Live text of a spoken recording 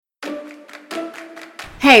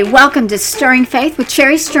Hey, welcome to Stirring Faith with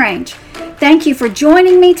Cherry Strange. Thank you for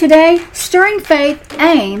joining me today. Stirring Faith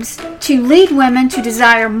aims to lead women to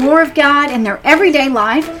desire more of God in their everyday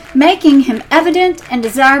life, making Him evident and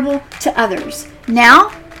desirable to others.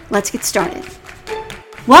 Now, let's get started.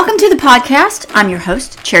 Welcome to the podcast. I'm your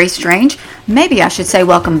host, Cherry Strange. Maybe I should say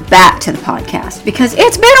welcome back to the podcast because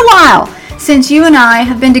it's been a while since you and I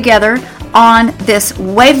have been together on this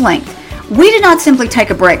wavelength. We did not simply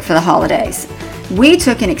take a break for the holidays. We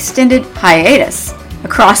took an extended hiatus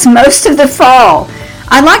across most of the fall.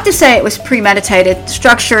 I'd like to say it was premeditated,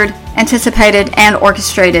 structured, anticipated, and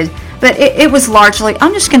orchestrated, but it was largely,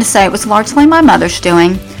 I'm just going to say it was largely my mother's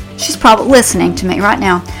doing. She's probably listening to me right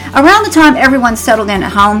now. Around the time everyone settled in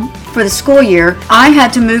at home for the school year, I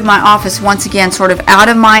had to move my office once again sort of out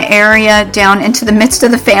of my area down into the midst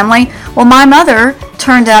of the family. Well, my mother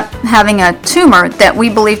turned up having a tumor that we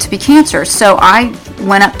believed to be cancer, so I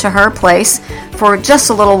went up to her place for just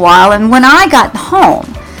a little while, and when I got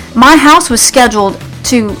home, my house was scheduled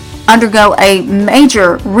to undergo a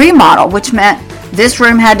major remodel, which meant this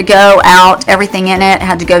room had to go out, everything in it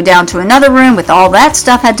had to go down to another room with all that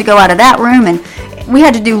stuff had to go out of that room, and we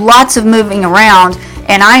had to do lots of moving around,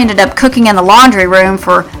 and I ended up cooking in the laundry room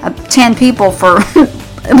for 10 people for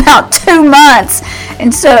about 2 months,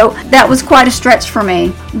 and so that was quite a stretch for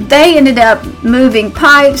me. They ended up moving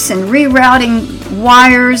pipes and rerouting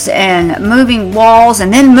wires and moving walls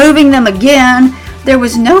and then moving them again. There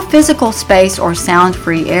was no physical space or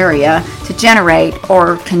sound-free area to generate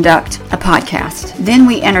or conduct a podcast. Then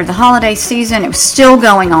we entered the holiday season. It was still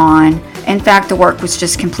going on. In fact, the work was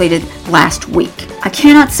just completed last week. I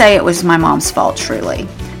cannot say it was my mom's fault, truly.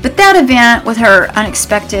 But that event with her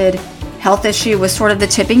unexpected health issue was sort of the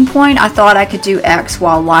tipping point. I thought I could do X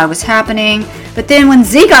while Y was happening. But then when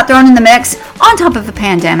Z got thrown in the mix, on top of the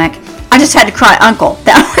pandemic, I just had to cry uncle.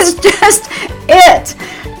 That was just it.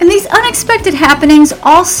 And these unexpected happenings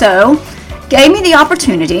also gave me the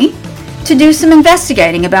opportunity to do some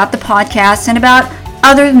investigating about the podcast and about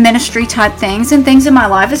other ministry type things and things in my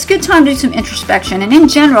life. It's a good time to do some introspection and in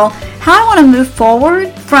general, how I want to move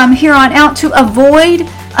forward from here on out to avoid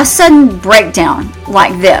a sudden breakdown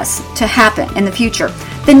like this to happen in the future.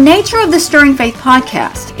 The nature of the Stirring Faith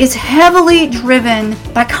podcast is heavily driven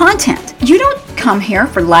by content. You don't come here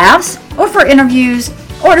for laughs or for interviews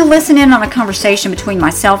or to listen in on a conversation between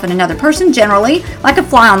myself and another person, generally, like a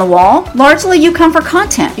fly on the wall. Largely, you come for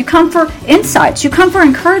content. You come for insights. You come for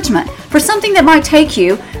encouragement, for something that might take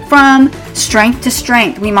you from strength to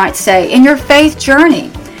strength, we might say, in your faith journey.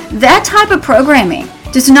 That type of programming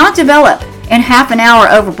does not develop in half an hour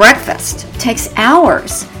over breakfast. It takes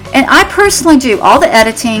hours. And I personally do all the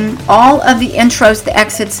editing, all of the intros, the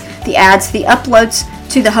exits, the ads, the uploads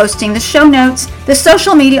to the hosting, the show notes, the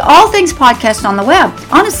social media, all things podcast on the web.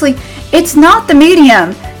 Honestly, it's not the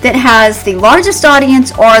medium that has the largest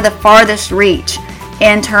audience or the farthest reach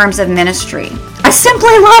in terms of ministry. I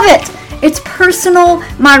simply love it. It's personal.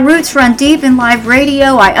 My roots run deep in live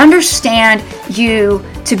radio. I understand you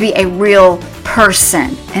to be a real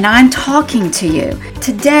person, and I'm talking to you.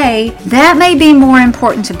 Today, that may be more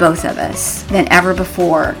important to both of us than ever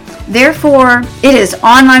before. Therefore, it is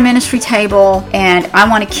on my ministry table, and I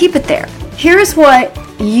want to keep it there. Here's what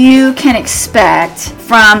you can expect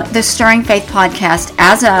from the Stirring Faith podcast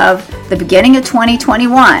as of the beginning of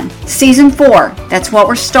 2021. Season 4, that's what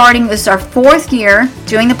we're starting. This is our 4th year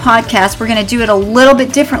doing the podcast. We're going to do it a little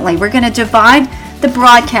bit differently. We're going to divide the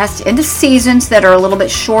broadcast into seasons that are a little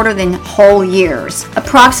bit shorter than whole years.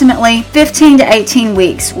 Approximately 15 to 18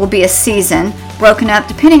 weeks will be a season, broken up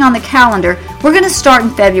depending on the calendar. We're going to start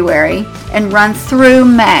in February and run through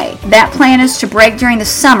May. That plan is to break during the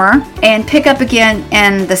summer and pick up again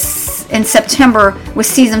in September with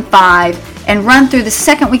season 5 and run through the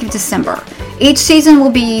second week of December. Each season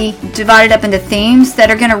will be divided up into themes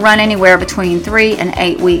that are going to run anywhere between 3 and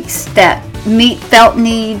 8 weeks that meet felt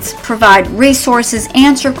needs, provide resources,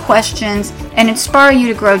 answer questions, and inspire you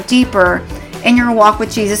to grow deeper in your walk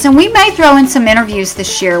with Jesus. And we may throw in some interviews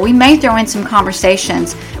this year. We may throw in some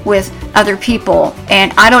conversations with other people.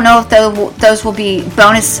 And I don't know if those will be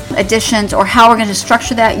bonus additions or how we're going to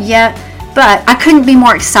structure that yet. But I couldn't be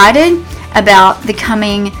more excited about the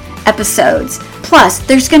coming episodes. Plus,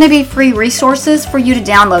 there's going to be free resources for you to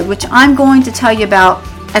download, which I'm going to tell you about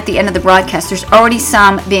at the end of the broadcast. There's already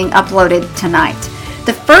some being uploaded tonight.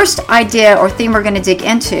 The first idea or theme we're going to dig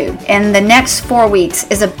into in the next 4 weeks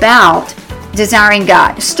is about desiring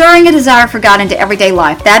God, stirring a desire for God into everyday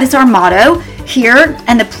life. That is our motto here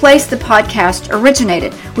and the place the podcast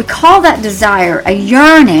originated. We call that desire a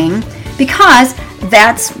yearning because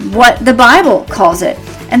that's what the Bible calls it.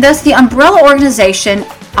 And thus the umbrella organization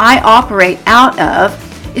I operate out of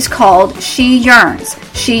is called She Yearns.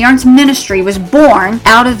 She Yearns Ministry was born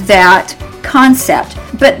out of that concept.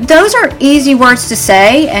 But those are easy words to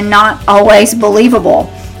say and not always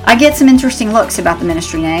believable. I get some interesting looks about the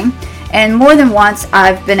ministry name, and more than once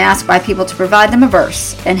I've been asked by people to provide them a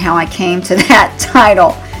verse and how I came to that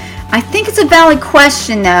title. I think it's a valid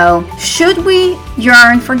question though. Should we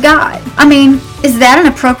yearn for God? I mean, is that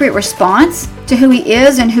an appropriate response to who He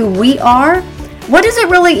is and who we are? What does it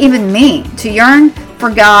really even mean to yearn for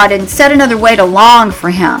God and said another way, to long for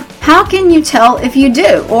Him? How can you tell if you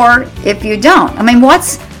do or if you don't? I mean,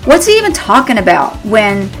 what's He even talking about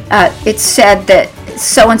when it's said that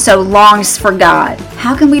so-and-so longs for God?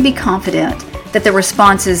 How can we be confident that the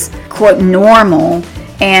response is, quote, normal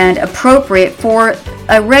and appropriate for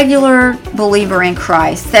a regular believer in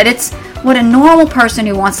Christ, that it's what a normal person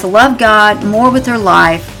who wants to love God more with their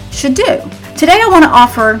life should do? Today I want to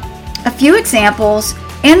offer a few examples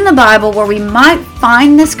in the Bible where we might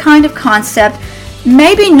find this kind of concept,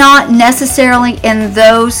 maybe not necessarily in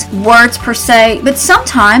those words per se, but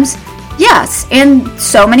sometimes, yes, in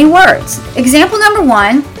so many words. Example number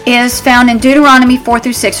 1 is found in Deuteronomy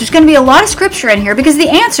 4-6. There's going to be a lot of scripture in here because the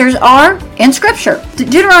answers are in scripture.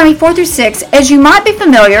 Deuteronomy 4-6, as you might be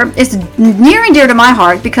familiar, is near and dear to my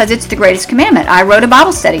heart because it's the greatest commandment. I wrote a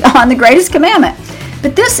Bible study on the greatest commandment.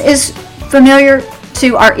 But this is familiar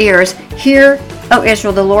to our ears. Hear, O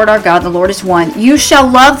Israel, the Lord our God, the Lord is one. You shall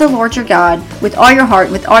love the Lord your God with all your heart,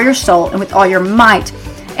 with all your soul, and with all your might.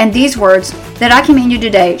 And these words that I command you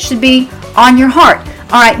today should be on your heart.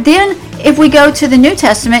 All right, then if we go to the New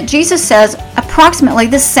Testament, Jesus says approximately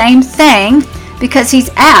the same thing because He's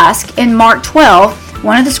asked in Mark 12.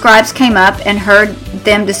 One of the scribes came up and heard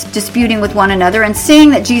them disputing with one another, and seeing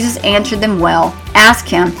that Jesus answered them well, asked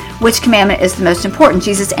Him which commandment is the most important.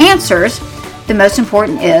 Jesus answers, the most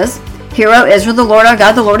important is, Hear, O Israel, the Lord our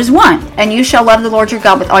God, the Lord is one. And you shall love the Lord your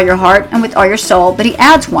God with all your heart and with all your soul. But He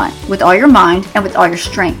adds one, with all your mind and with all your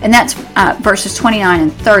strength. And that's verses 29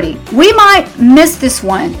 and 30. We might miss this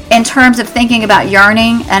one in terms of thinking about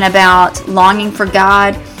yearning and about longing for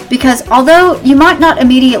God, because although you might not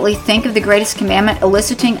immediately think of the greatest commandment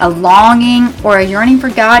eliciting a longing or a yearning for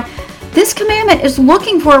God, this commandment is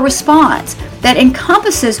looking for a response that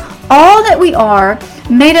encompasses all that we are,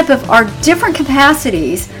 made up of our different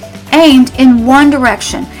capacities, aimed in one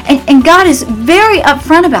direction. And God is very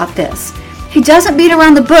upfront about this. He doesn't beat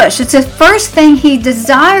around the bush. It's the first thing He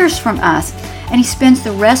desires from us. And He spends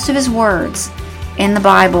the rest of His words in the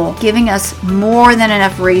Bible giving us more than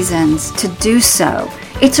enough reasons to do so.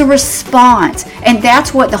 It's a response. And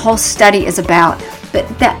that's what the whole study is about. But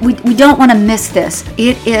that we don't want to miss this.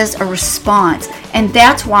 It is a response. And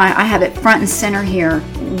that's why I have it front and center here.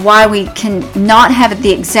 Why we can not have it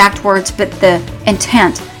the exact words, but the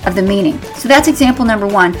intent of the meaning. So that's example number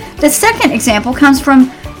 1. The second example comes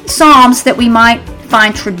from Psalms that we might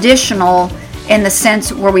find traditional in the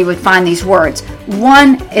sense where we would find these words.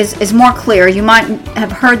 One is more clear. You might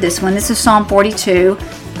have heard this one. This is Psalm 42,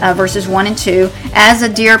 verses 1 and 2. As a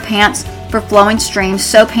deer pants for flowing streams,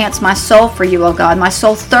 so pants my soul for you, O God. My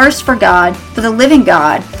soul thirsts for God, for the living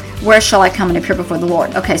God. Where shall I come and appear before the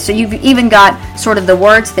Lord? Okay, so you've even got sort of the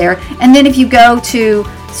words there. And then if you go to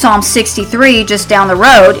Psalm 63, just down the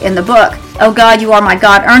road in the book, O God, you are my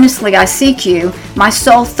God, earnestly I seek you. My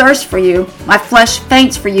soul thirsts for you. My flesh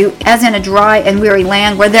faints for you, as in a dry and weary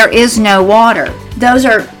land where there is no water. Those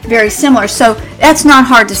are very similar. So that's not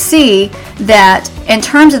hard to see that in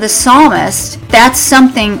terms of the psalmist, that's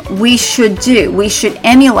something we should do. We should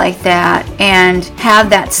emulate that and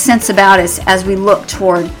have that sense about us as we look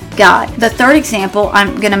toward God. The third example,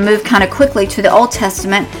 I'm going to move kind of quickly to the Old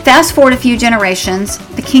Testament. Fast forward a few generations,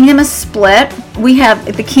 the kingdom is split. We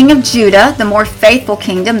have the king of Judah, the more faithful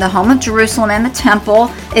kingdom, the home of Jerusalem and the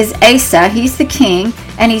temple is Asa. He's the king,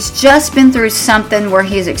 and he's just been through something where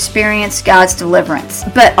he has experienced God's deliverance.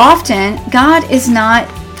 But often, God is not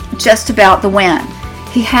just about the win.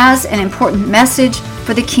 He has an important message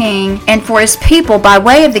for the king and for his people by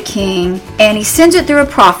way of the king, and he sends it through a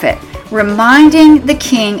prophet, reminding the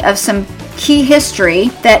king of some key history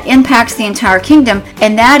that impacts the entire kingdom,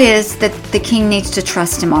 and that is that the king needs to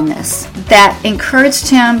trust him on this. That encouraged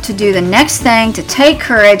him to do the next thing, to take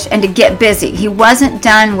courage, and to get busy. He wasn't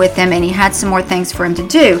done with him, and he had some more things for him to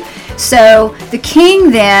do. So the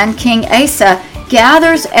king then, King Asa,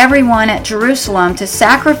 gathers everyone at Jerusalem to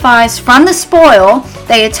sacrifice from the spoil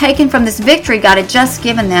they had taken from this victory God had just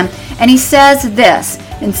given them. And he says this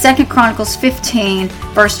in 2 Chronicles 15,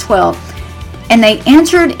 verse 12. And they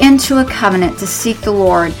entered into a covenant to seek the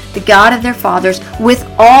Lord, the God of their fathers, with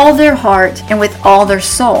all their heart and with all their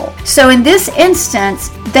soul. So in this instance,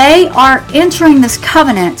 they are entering this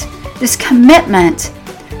covenant, this commitment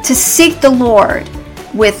to seek the Lord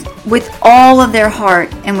with all of their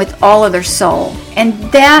heart and with all of their soul. And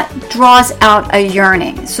that draws out a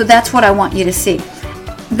yearning. So that's what I want you to see.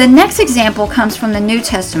 The next example comes from the New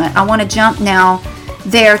Testament. I want to jump now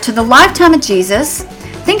there to the lifetime of Jesus.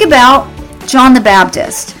 Think about John the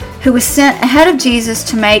Baptist, who was sent ahead of Jesus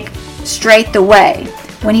to make straight the way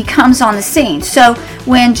when he comes on the scene. So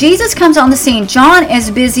when Jesus comes on the scene, John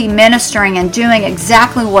is busy ministering and doing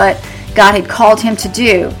exactly what God had called him to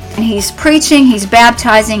do. And he's preaching, he's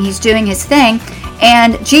baptizing, he's doing his thing.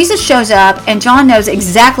 And Jesus shows up, and John knows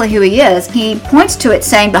exactly who he is. He points to it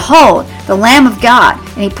saying, "Behold, the Lamb of God."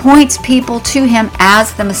 And he points people to him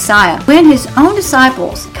as the Messiah. When his own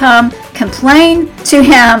disciples come complain to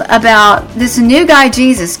him about this new guy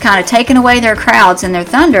Jesus kind of taking away their crowds and their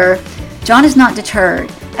thunder, John is not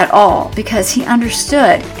deterred at all, because he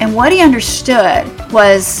understood. And what he understood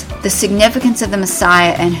was the significance of the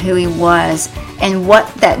Messiah and who he was and what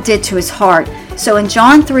that did to his heart. So in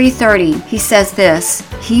John 3:30, he says this,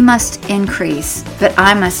 "He must increase, but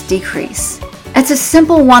I must decrease." It's a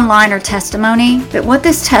simple one-liner testimony, but what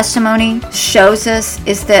this testimony shows us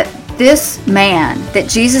is that this man that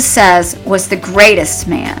Jesus says was the greatest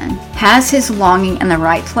man has his longing in the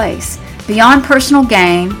right place. Beyond personal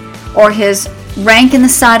gain or his rank in the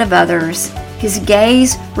sight of others, his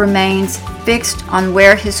gaze remains fixed on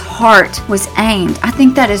where his heart was aimed. I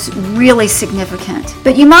think that is really significant.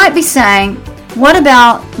 But you might be saying, what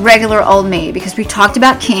about regular old me? Because we talked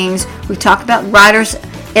about kings, we talked about writers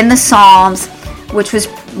in the Psalms, which was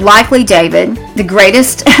likely David, the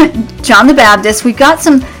greatest, John the Baptist. We've got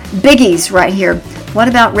some biggies right here. What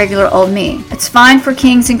about regular old me? It's fine for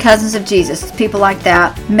kings and cousins of Jesus, people like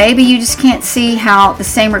that. Maybe you just can't see how the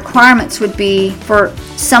same requirements would be for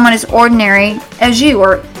someone as ordinary as you,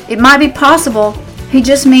 or it might be possible he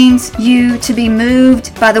just means you to be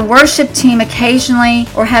moved by the worship team occasionally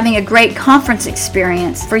or having a great conference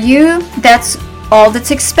experience. For you, that's all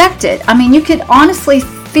that's expected. I mean, you could honestly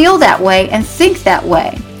feel that way and think that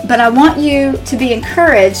way. But I want you to be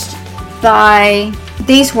encouraged by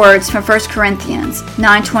these words from 1 Corinthians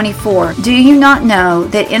 9:24. "Do you not know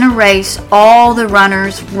that in a race all the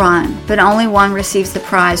runners run, but only one receives the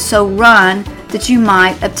prize? So run that you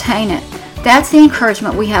might obtain it." That's the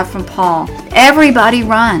encouragement we have from Paul. Everybody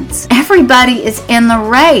runs. Everybody is in the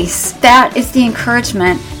race. That is the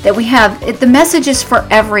encouragement that we have. The message is for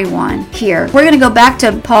everyone here. We're going to go back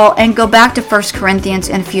to Paul and go back to 1 Corinthians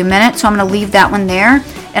in a few minutes, so I'm going to leave that one there,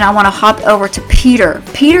 and I want to hop over to Peter.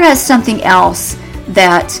 Peter has something else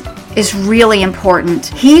that is really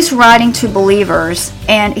important. He's writing to believers,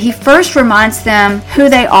 and he first reminds them who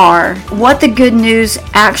they are, what the good news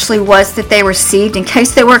actually was that they received, in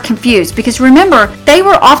case they were confused. Because remember, they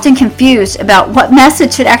were often confused about what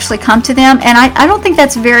message had actually come to them, and I don't think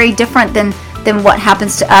that's very different than what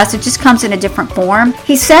happens to us. It just comes in a different form.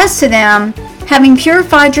 He says to them, having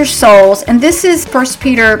purified your souls, and this is 1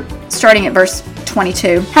 Peter starting at verse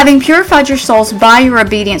 22, having purified your souls by your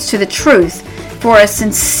obedience to the truth, for a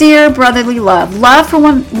sincere brotherly love. Love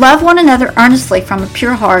one another earnestly from a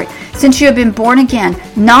pure heart, since you have been born again,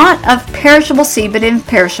 not of perishable seed, but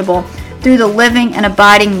imperishable, through the living and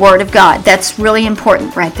abiding word of God. That's really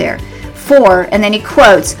important right there. For, and then he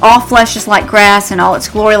quotes, all flesh is like grass, and all its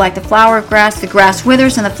glory like the flower of grass. The grass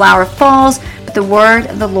withers and the flower falls, but the word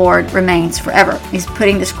of the Lord remains forever. He's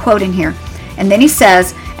putting this quote in here. And then he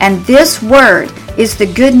says, and this word is the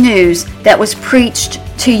good news that was preached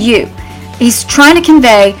to you. He's trying to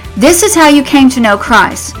convey, this is how you came to know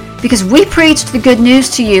Christ, because we preached the good news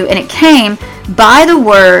to you, and it came by the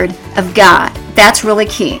word of God. That's really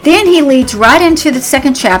key. Then he leads right into the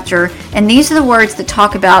second chapter, and these are the words that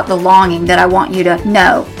talk about the longing that I want you to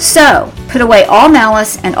know. So, put away all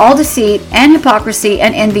malice and all deceit and hypocrisy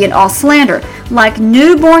and envy and all slander. Like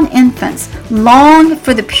newborn infants, long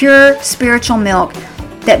for the pure spiritual milk,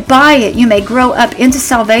 that by it you may grow up into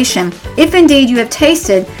salvation, if indeed you have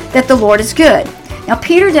tasted that the Lord is good. Now,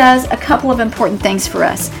 Peter does a couple of important things for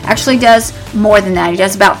us. Actually does more than that. He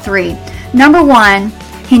does about 3. Number 1,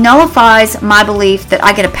 he nullifies my belief that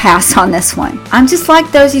I get a pass on this one. I'm just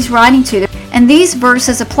like those he's writing to. And these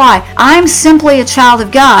verses apply. I'm simply a child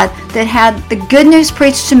of God that had the good news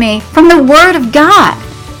preached to me from the Word of God.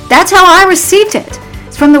 That's how I received it.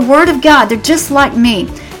 It's from the Word of God. They're just like me.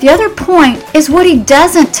 The other point is what he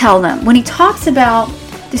doesn't tell them. When he talks about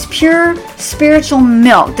this pure spiritual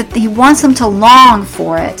milk, that he wants them to long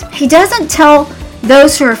for it, he doesn't tell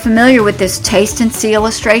those who are familiar with this taste and see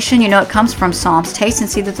illustration. You know, it comes from Psalms. Taste and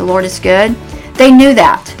see that the Lord is good. They knew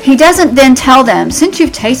that. He doesn't then tell them, since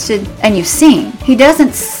you've tasted and you've seen, he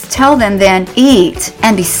doesn't tell them then, eat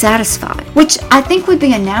and be satisfied, which I think would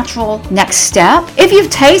be a natural next step. If you've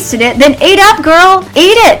tasted it, then eat up, girl.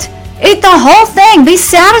 Eat it. Eat the whole thing. Be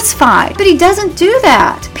satisfied. But he doesn't do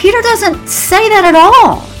that. Peter doesn't say that at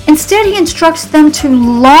all. Instead, he instructs them to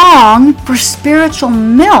long for spiritual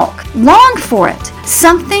milk. Long for it.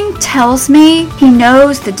 Something tells me he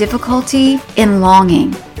knows the difficulty in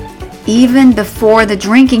longing. Even before the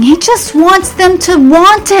drinking, he just wants them to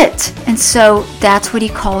want it. And so that's what he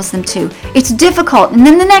calls them to. It's difficult. And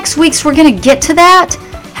then the next weeks, we're going to get to that.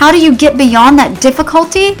 How do you get beyond that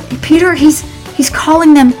difficulty? Peter, he's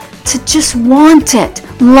calling them to just want it,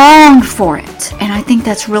 long for it. And I think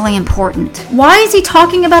that's really important. Why is he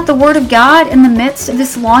talking about the Word of God in the midst of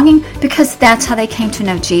this longing? Because that's how they came to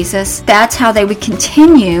know Jesus. That's how they would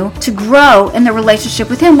continue to grow in their relationship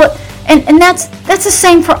with him. And that's the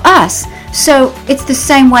same for us. So it's the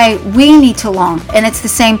same way we need to long, and it's the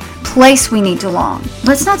same place we need to long.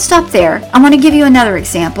 Let's not stop there. I want to give you another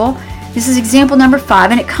example. This is example number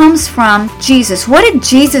 5, and it comes from Jesus. What did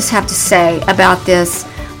Jesus have to say about this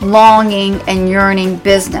longing and yearning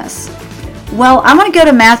business? Well, I'm going to go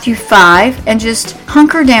to Matthew 5 and just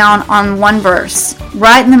hunker down on one verse,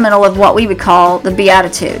 right in the middle of what we would call the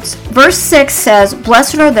Beatitudes. Verse 6 says,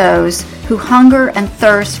 "Blessed are those who hunger and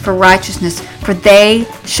thirst for righteousness, for they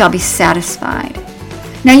shall be satisfied."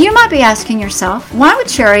 Now, you might be asking yourself, why would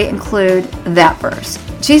Sherry include that verse?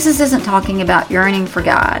 Jesus isn't talking about yearning for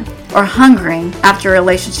God or hungering after a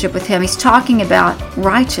relationship with him. He's talking about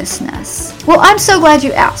righteousness. Well, I'm so glad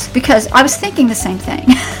you asked, because I was thinking the same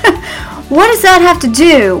thing. What does that have to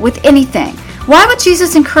do with anything? Why would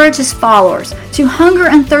Jesus encourage his followers to hunger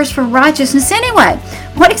and thirst for righteousness anyway?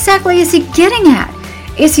 What exactly is he getting at?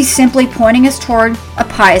 Is he simply pointing us toward a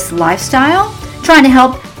pious lifestyle? Trying to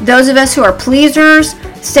help those of us who are pleasers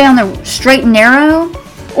stay on the straight and narrow?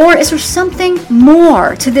 Or is there something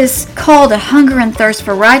more to this call to hunger and thirst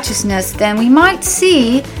for righteousness than we might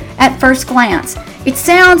see at first glance? It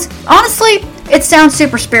sounds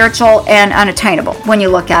super spiritual and unattainable when you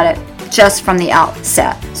look at it just from the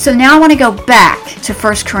outset. So now I want to go back to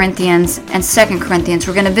 1 Corinthians and 2 Corinthians.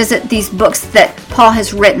 We're going to visit these books that Paul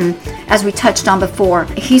has written, as we touched on before.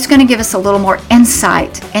 He's going to give us a little more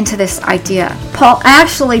insight into this idea. Paul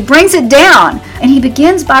actually brings it down, and he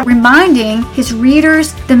begins by reminding his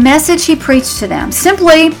readers the message he preached to them.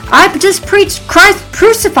 Simply, I just preached Christ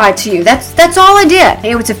crucified to you. That's all I did.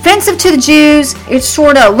 It was offensive to the Jews. It's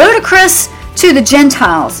sort of ludicrous to the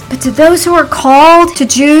Gentiles. But to those who are called, to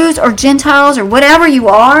Jews or Gentiles or whatever you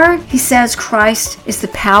are, he says Christ is the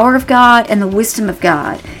power of God and the wisdom of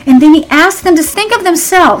God. And then he asks them to think of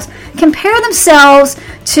themselves, compare themselves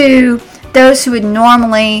to those who would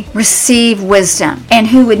normally receive wisdom and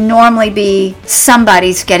who would normally be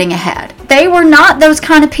somebody's getting ahead. They were not those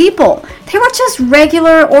kind of people. They were just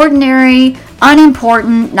regular, ordinary,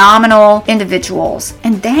 unimportant, nominal individuals.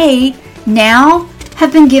 And they now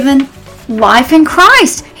have been given life in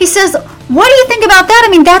Christ. He says, what do you think about that? I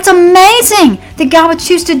mean, that's amazing that God would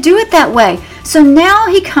choose to do it that way. So now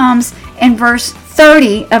he comes in verse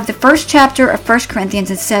 30 of the first chapter of 1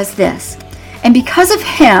 Corinthians and says this, "And because of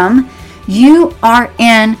him, you are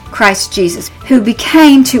in Christ Jesus, who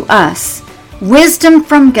became to us wisdom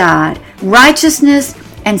from God, righteousness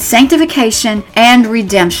and sanctification and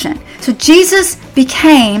redemption." So Jesus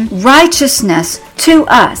became righteousness to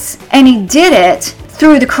us, and he did it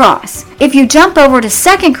through the cross. If you jump over to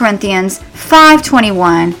 2 Corinthians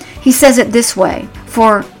 5:21, he says it this way,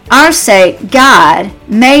 "For our sake God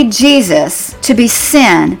made Jesus to be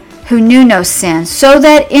sin who knew no sin, so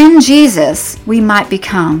that in Jesus we might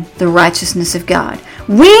become the righteousness of God."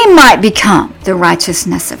 We might become the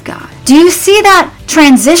righteousness of God. Do you see that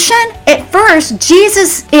transition? At first,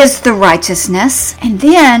 Jesus is the righteousness, and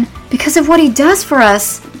then because of what he does for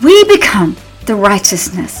us, we become the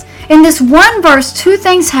righteousness. In this one verse, two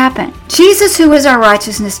things happen. Jesus, who is our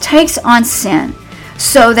righteousness, takes on sin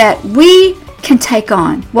so that we can take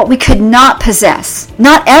on what we could not possess.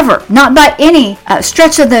 Not ever. Not by any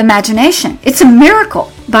stretch of the imagination. It's a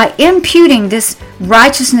miracle. By imputing this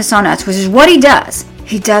righteousness on us, which is what he does,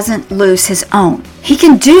 he doesn't lose his own. He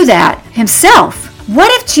can do that himself.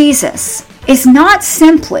 What if Jesus is not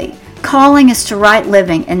simply calling us to right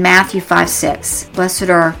living in Matthew 5:6. "Blessed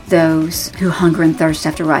are those who hunger and thirst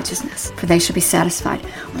after righteousness, for they shall be satisfied."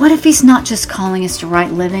 What if he's not just calling us to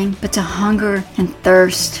right living, but to hunger and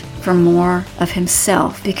thirst for more of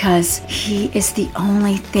himself, because he is the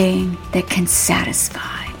only thing that can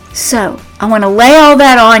satisfy? So, I want to lay all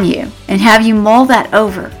that on you and have you mull that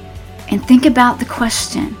over and think about the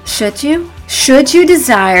question. Should you? Should you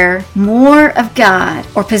desire more of God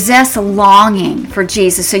or possess a longing for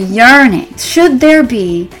Jesus, a yearning, should there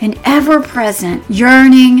be an ever-present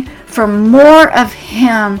yearning for more of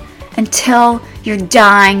Him until your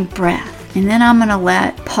dying breath? And then I'm going to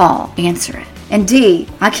let Paul answer it.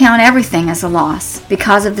 Indeed, I count everything as a loss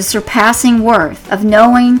because of the surpassing worth of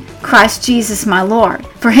knowing Christ Jesus my Lord.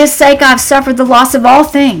 For His sake I have suffered the loss of all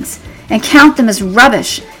things and count them as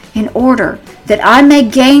rubbish, in order that I may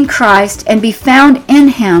gain Christ and be found in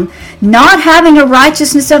Him, not having a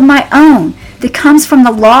righteousness of my own that comes from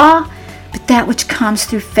the law, but that which comes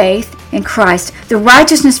through faith in Christ, the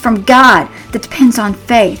righteousness from God that depends on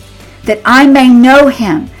faith, that I may know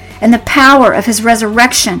Him and the power of His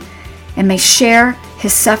resurrection, and may share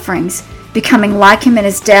His sufferings, becoming like Him in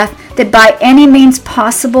His death, that by any means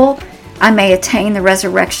possible I may attain the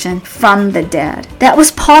resurrection from the dead. That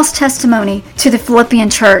was Paul's testimony to the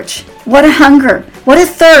Philippian church. What a hunger, what a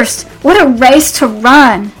thirst, what a race to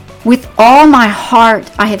run. With all my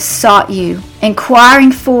heart I have sought you,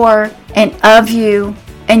 inquiring for and of you,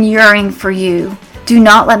 and yearning for you. Do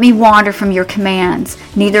not let me wander from your commands,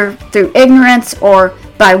 neither through ignorance or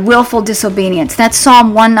by willful disobedience. That's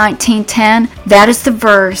Psalm 119:10. That is the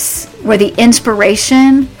verse where the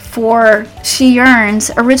inspiration for She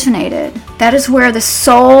Yearns originated. That is where the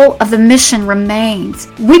soul of the mission remains.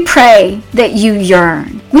 We pray that you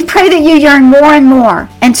yearn. We pray that you yearn more and more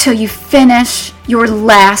until you finish your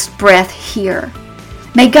last breath here.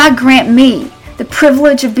 May God grant me the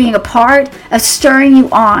privilege of being a part of stirring you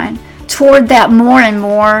on toward that more and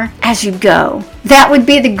more as you go. That would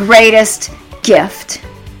be the greatest gift.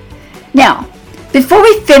 Now, before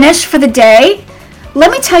we finish for the day, let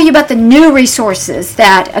me tell you about the new resources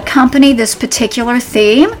that accompany this particular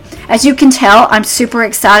theme. As you can tell, I'm super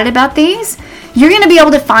excited about these. You're going to be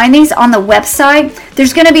able to find these on the website.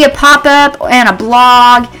 There's going to be a pop-up and a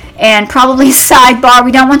blog and probably a sidebar.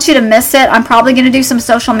 We don't want you to miss it. I'm probably going to do some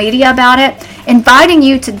social media about it, inviting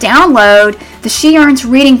you to download the She Yearns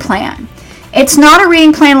reading plan. It's not a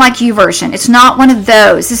reading plan like YouVersion. It's not one of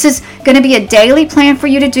those. This is going to be a daily plan for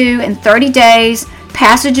you to do in 30 days,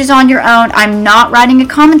 passages on your own. I'm not writing a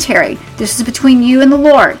commentary. This is between you and the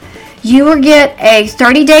Lord. You will get a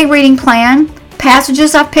 30-day reading plan,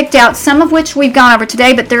 passages I've picked out, some of which we've gone over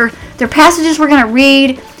today, but they're passages we're going to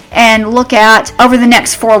read and look at over the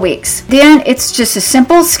next 4 weeks. Then it's just a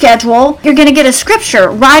simple schedule. You're going to get a scripture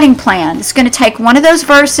writing plan. It's going to take one of those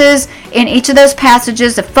verses in each of those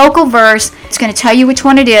passages, the focal verse. It's going to tell you which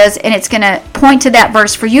one it is, and it's going to point to that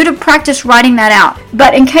verse for you to practice writing that out.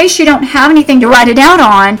 But in case you don't have anything to write it out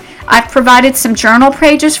on, I've provided some journal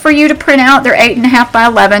pages for you to print out. They're 8.5 by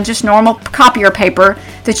 11, just normal copier paper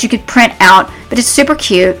that you could print out, but it's super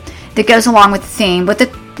cute. That goes along with the theme, with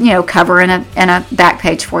the cover and a back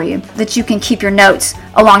page for you, that you can keep your notes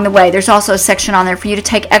along the way. There's also a section on there for you to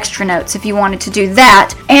take extra notes if you wanted to do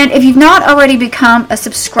that. And if you've not already become a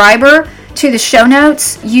subscriber to the show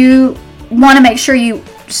notes, you want to make sure you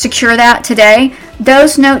secure that today.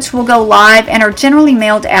 Those notes will go live and are generally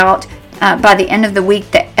mailed out by the end of the week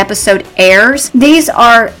the episode airs. These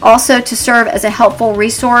are also to serve as a helpful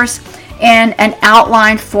resource in an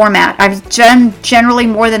outline format. I've done generally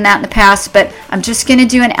more than that in the past, but I'm just going to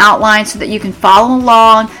do an outline so that you can follow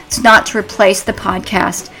along. It's not to replace the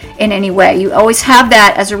podcast in any way. You always have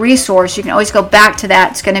that as a resource. You can always go back to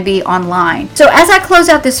that. It's going to be online. So as I close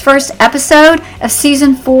out this first episode of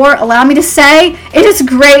Season 4, allow me to say it is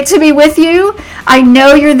great to be with you. I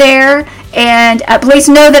know you're there, and please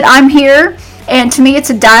know that I'm here. And to me,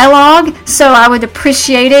 it's a dialogue, so I would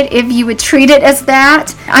appreciate it if you would treat it as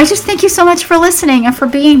that. I just thank you so much for listening and for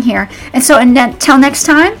being here. And so until next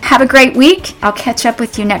time, have a great week. I'll catch up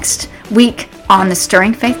with you next week on the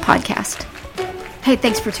Stirring Faith Podcast. Hey,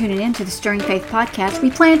 thanks for tuning in to the Stirring Faith Podcast.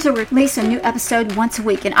 We plan to release a new episode once a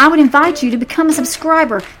week, and I would invite you to become a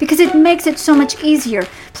subscriber because it makes it so much easier.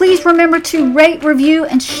 Please remember to rate, review,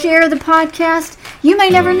 and share the podcast. You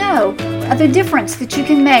may never know the difference that you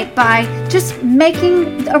can make by just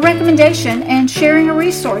making a recommendation and sharing a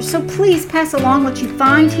resource. So please pass along what you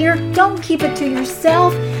find here. Don't keep it to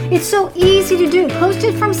yourself. It's so easy to do. Post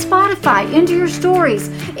it from Spotify into your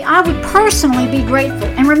stories. I would personally be grateful.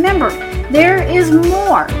 And remember, there is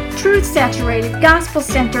more truth-saturated,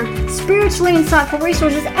 gospel-centered, spiritually insightful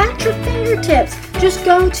resources at your fingertips. Just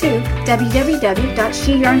go to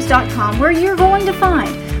www.sheyearns.com where you're going to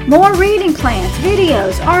find more reading plans,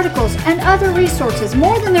 videos, articles, and other resources,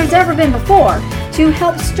 more than there's ever been before, to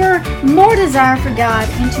help stir more desire for God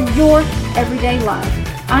into your everyday life.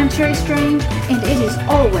 I'm Cherry Strange, and it is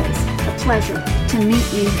always a pleasure to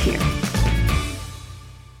meet you here.